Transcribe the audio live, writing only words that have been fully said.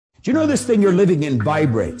Do you know this thing you're living in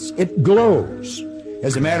vibrates? It glows.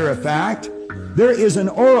 As a matter of fact, there is an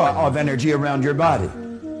aura of energy around your body.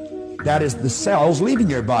 That is the cells leaving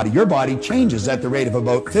your body. Your body changes at the rate of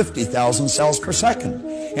about 50,000 cells per second.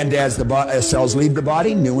 And as the cells leave the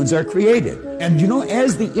body, new ones are created. And you know,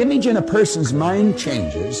 as the image in a person's mind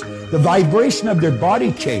changes, the vibration of their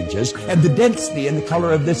body changes, and the density and the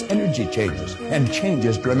color of this energy changes, and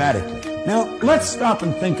changes dramatically. Now, let's stop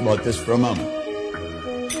and think about this for a moment.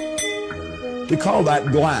 We call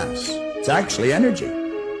that glass. It's actually energy.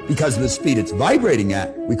 Because of the speed it's vibrating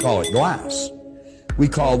at, we call it glass. We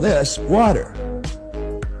call this water.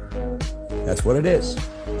 That's what it is.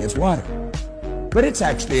 It's water. But it's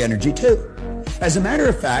actually energy too. As a matter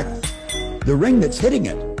of fact, the ring that's hitting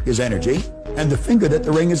it is energy, and the finger that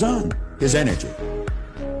the ring is on is energy.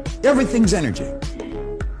 Everything's energy.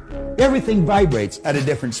 Everything vibrates at a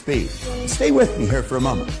different speed. Stay with me here for a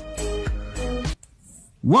moment.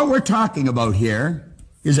 What we're talking about here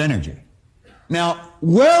is energy. Now,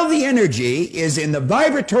 while the energy is in the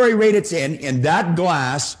vibratory rate it's in that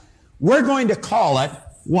glass, we're going to call it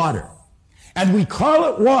water. And we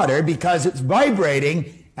call it water because it's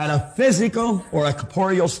vibrating at a physical or a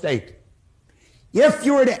corporeal state. If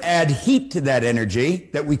you were to add heat to that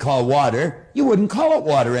energy that we call water, you wouldn't call it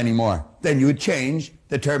water anymore. Then you would change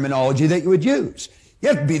the terminology that you would use.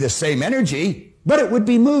 It'd be the same energy, but it would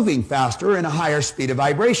be moving faster and a higher speed of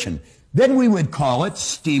vibration. Then we would call it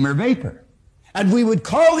steam or vapor. And we would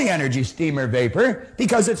call the energy steam or vapor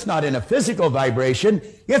because it's not in a physical vibration.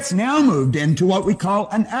 It's now moved into what we call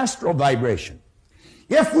an astral vibration.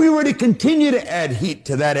 If we were to continue to add heat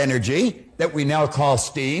to that energy that we now call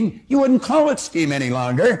steam, you wouldn't call it steam any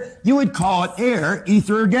longer. You would call it air,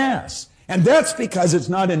 ether, or gas. And that's because it's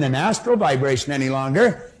not in an astral vibration any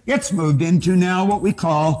longer. It's moved into now what we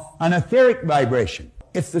call an etheric vibration.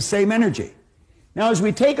 It's the same energy. Now, as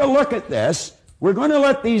we take a look at this, we're going to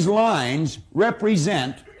let these lines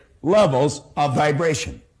represent levels of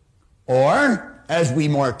vibration, or as we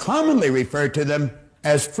more commonly refer to them,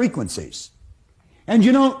 as frequencies. And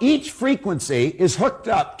you know, each frequency is hooked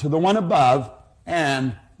up to the one above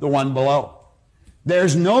and the one below.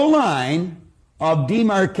 There's no line of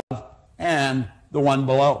demarcation and the one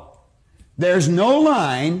below. There's no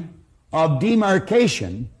line of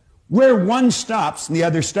demarcation where one stops and the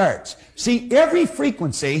other starts. See, every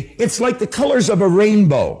frequency, it's like the colors of a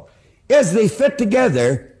rainbow. As they fit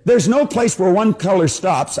together, there's no place where one color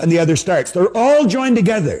stops and the other starts. They're all joined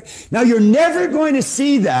together. Now, you're never going to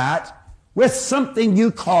see that with something you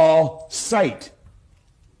call sight.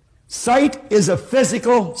 Sight is a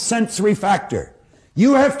physical sensory factor.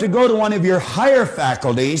 You have to go to one of your higher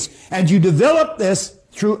faculties, and you develop this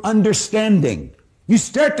through understanding. You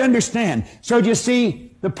start to understand. So you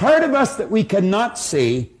see, the part of us that we cannot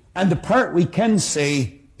see and the part we can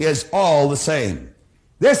see is all the same.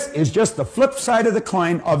 This is just the flip side of the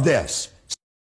coin of this.